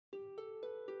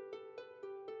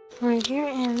right here,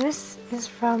 and this is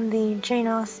from the Jane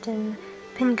Austen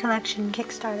Pin Collection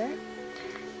Kickstarter,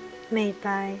 made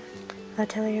by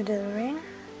latelierdelareine,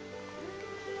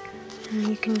 and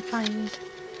you can find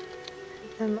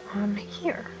them on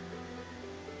here.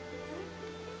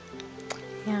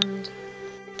 And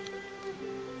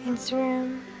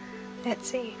Instagram,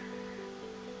 Etsy,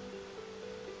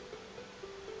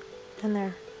 and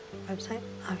their website,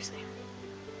 obviously.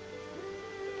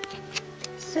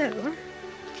 So,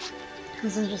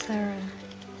 this is just their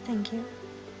thank you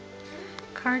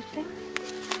card thing.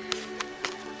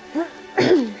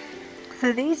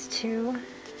 So these two,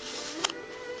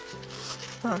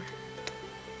 well,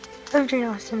 of Jane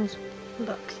Austen's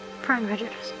books, Pride and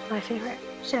Prejudice is my favorite.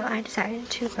 So I decided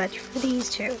to pledge for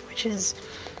these two, which is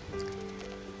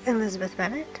Elizabeth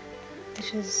Bennet,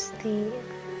 which is the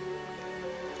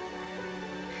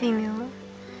female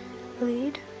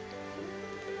lead.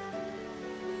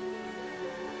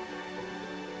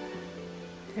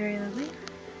 Very lovely.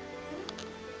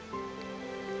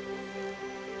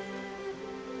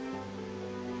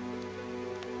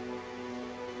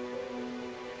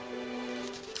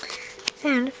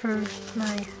 And for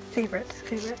my favorite,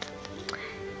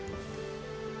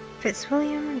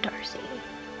 Fitzwilliam Darcy.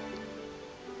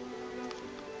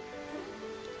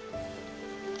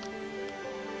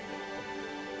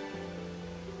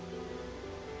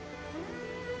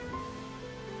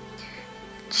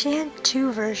 She had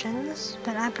two versions,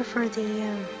 but I prefer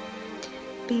the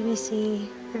BBC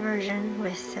version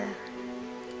with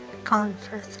Colin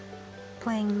Firth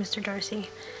playing Mr. Darcy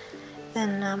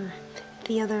than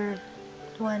the other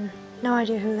one. No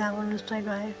idea who that one was played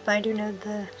by, but I do know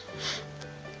the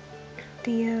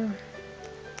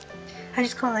I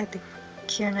just call it like the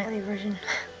Keira Knightley version,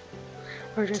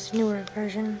 or just newer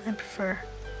version. I prefer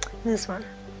this one.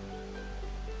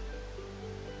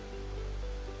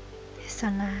 It's so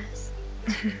nice.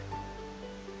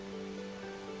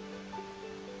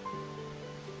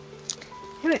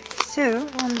 Anyway, so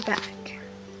on the back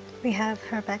we have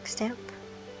her back stamp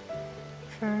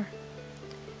for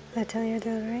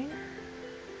latelierdelareine,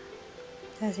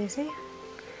 as you see.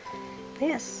 But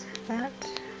yes, that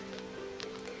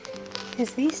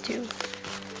is these two.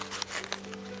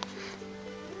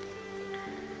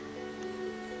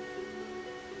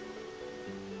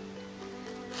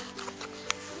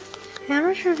 And I'm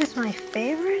not sure if it's my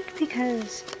favorite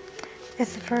because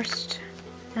it's the first,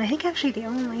 and I think actually the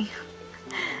only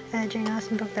Jane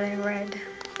Austen book that I read.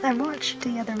 I watched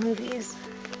the other movies,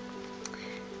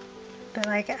 but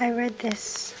like I read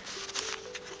this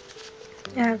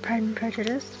Pride and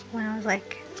Prejudice when I was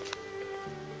like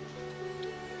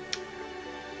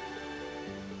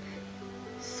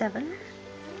 7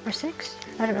 or 6,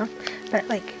 I don't know, but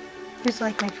like it was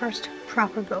like my first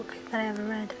proper book that I ever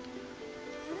read.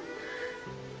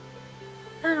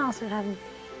 And also have a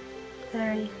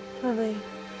very lovely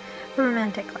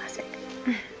romantic classic.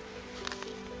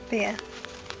 But yeah.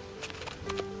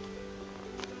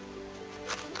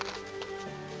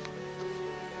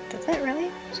 That's it really.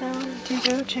 So do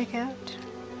go check out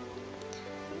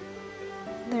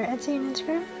their Etsy and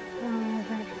Instagram,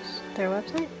 or their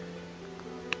website.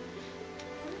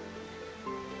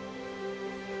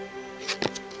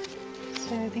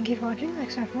 So thank you for watching.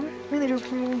 Next time for more. Really do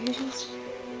appreciate your patience.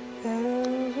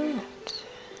 Over and out.